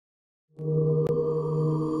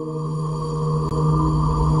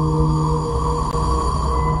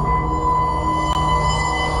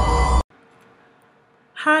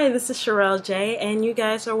Hi, this is Sherelle J, and you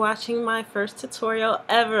guys are watching my first tutorial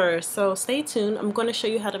ever, so stay tuned. I'm going to show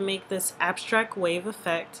you how to make this abstract wave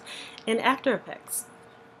effect in After Effects.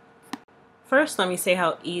 First, let me say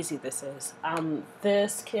how easy this is.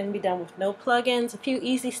 This can be done with no plugins, a few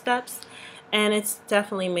easy steps, and it's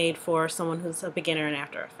definitely made for someone who's a beginner in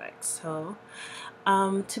After Effects. So,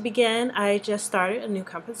 to begin, I just started a new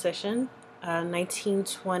composition,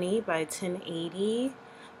 1920 by 1080.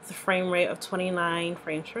 With a frame rate of 29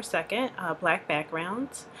 frames per second, black background.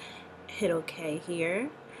 Hit OK here.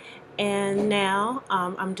 And now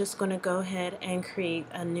I'm just going to go ahead and create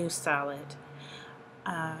a new solid.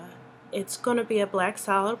 It's going to be a black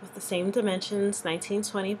solid with the same dimensions,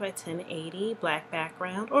 1920 by 1080, black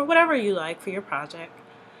background, or whatever you like for your project.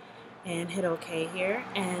 And hit OK here.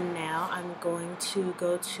 And now I'm going to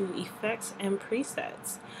go to Effects and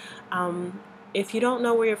Presets. If you don't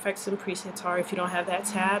know where your effects and presets are, if you don't have that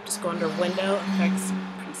tab, just go under Window, Effects,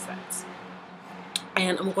 Presets.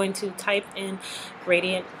 And I'm going to type in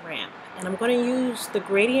Gradient Ramp. And I'm going to use the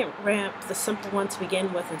Gradient Ramp, the simple one to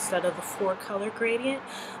begin with, instead of the 4-color gradient.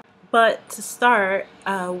 But to start,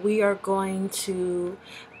 we are going to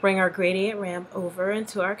bring our gradient ramp over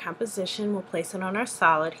into our composition. We'll place it on our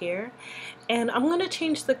solid here. And I'm going to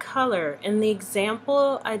change the color. In the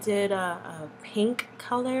example, I did a pink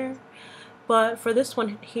color. But for this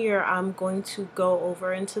one here, I'm going to go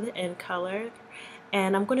over into the end color,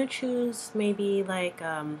 and I'm going to choose maybe like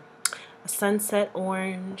a sunset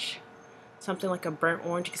orange, something like a burnt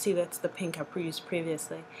orange. You can see that's the pink I used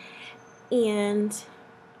previously. And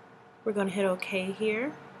we're going to hit OK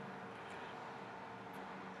here.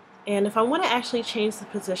 And if I want to actually change the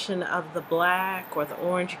position of the black or the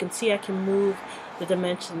orange, you can see I can move the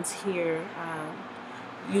dimensions here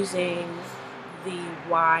using the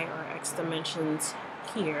Y or X dimensions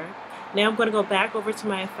here. Now I'm going to go back over to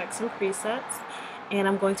my effects and presets, and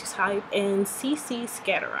I'm going to type in CC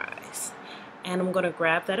Scatterize. And I'm going to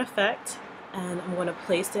grab that effect and I'm going to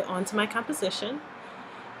place it onto my composition.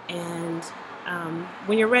 And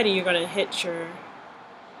when you're ready, you're going to hit your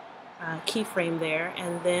keyframe there,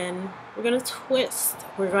 and then we're going to twist.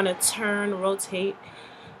 We're going to turn, rotate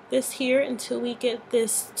this here until we get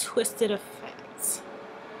this twisted effect.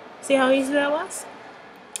 See how easy that was?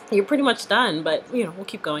 You're pretty much done, but we'll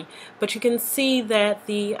keep going. But you can see that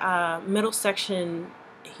the middle section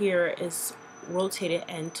here is rotated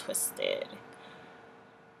and twisted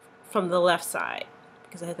from the left side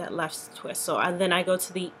because I had that left twist. So then I go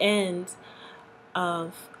to the end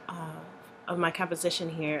of my composition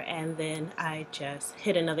here, and then I just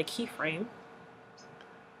hit another keyframe.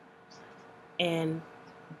 And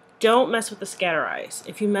don't mess with the scatterize.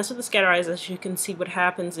 If you mess with the scatterize, as you can see, what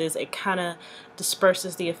happens is it kind of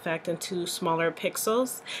disperses the effect into smaller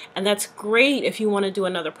pixels, and that's great if you want to do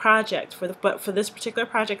another project. But for this particular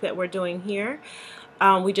project that we're doing here,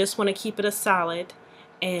 we just want to keep it a solid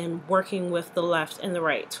and working with the left and the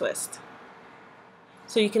right twist.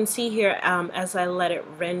 So you can see here, as I let it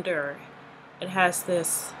render, it has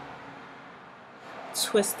this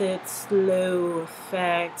twisted, slow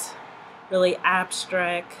effect, really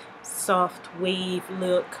abstract, soft wave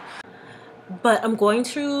look. But I'm going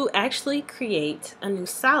to actually create a new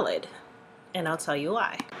solid, and I'll tell you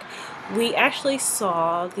why. We actually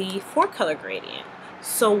saw the 4-color gradient,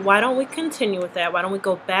 so why don't we continue with that? Why don't we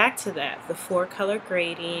go back to that, the 4-color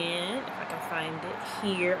gradient, if I can find it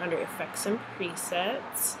here under Effects and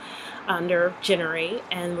Presets, under Generate,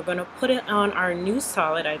 and we're going to put it on our new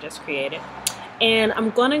solid I just created. And I'm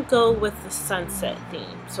going to go with the sunset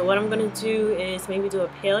theme. So what I'm going to do is maybe do a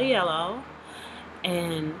pale yellow,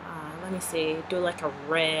 and let me see, do like a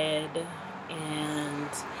red, and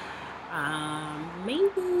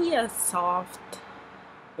maybe a soft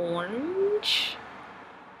orange,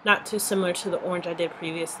 not too similar to the orange I did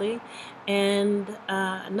previously, and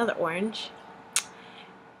another orange.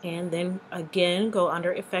 And then again, go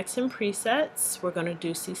under Effects and Presets. We're going to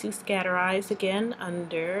do CC Scatterize again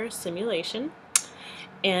under Simulation,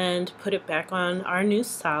 and put it back on our new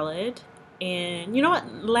solid. And you know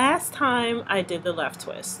what? Last time I did the left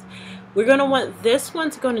twist. We're going to want this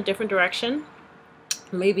one to go in a different direction.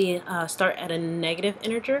 Maybe start at a negative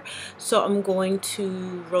integer. So I'm going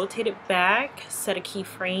to rotate it back, set a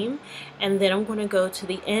keyframe, and then I'm going to go to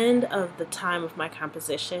the end of the time of my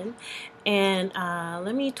composition. And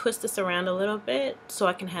let me twist this around a little bit so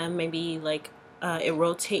I can have maybe like it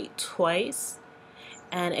rotate twice.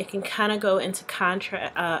 And it can kind of go into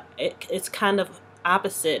contrast. It's kind of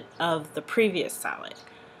opposite of the previous solid.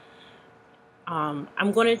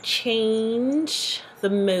 I'm going to change the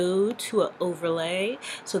mode to an overlay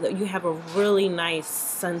so that you have a really nice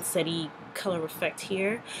sunsetty color effect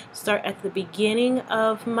here. Start at the beginning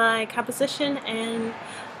of my composition and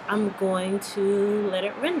I'm going to let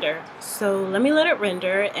it render. So let me let it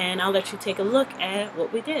render and I'll let you take a look at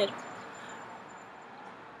what we did.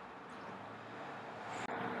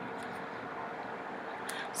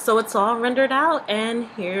 So it's all rendered out and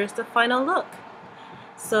here's the final look.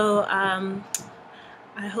 So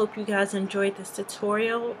I hope you guys enjoyed this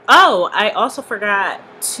tutorial. Oh, I also forgot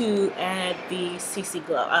to add the CC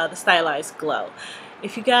glow, the stylized glow.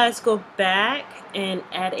 If you guys go back and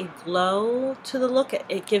add a glow to the look,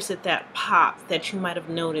 it gives it that pop that you might have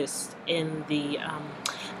noticed in the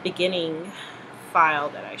beginning file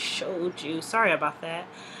that I showed you. Sorry about that.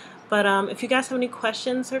 But if you guys have any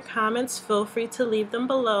questions or comments, feel free to leave them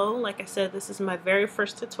below. Like I said, this is my very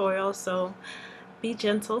first tutorial, so be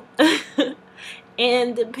gentle.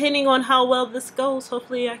 And depending on how well this goes,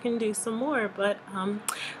 hopefully I can do some more. But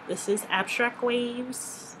this is Abstract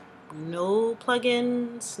Waves. No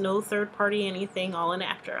plugins, no third-party anything, all in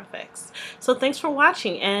After Effects. So thanks for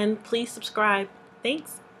watching and please subscribe.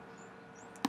 Thanks.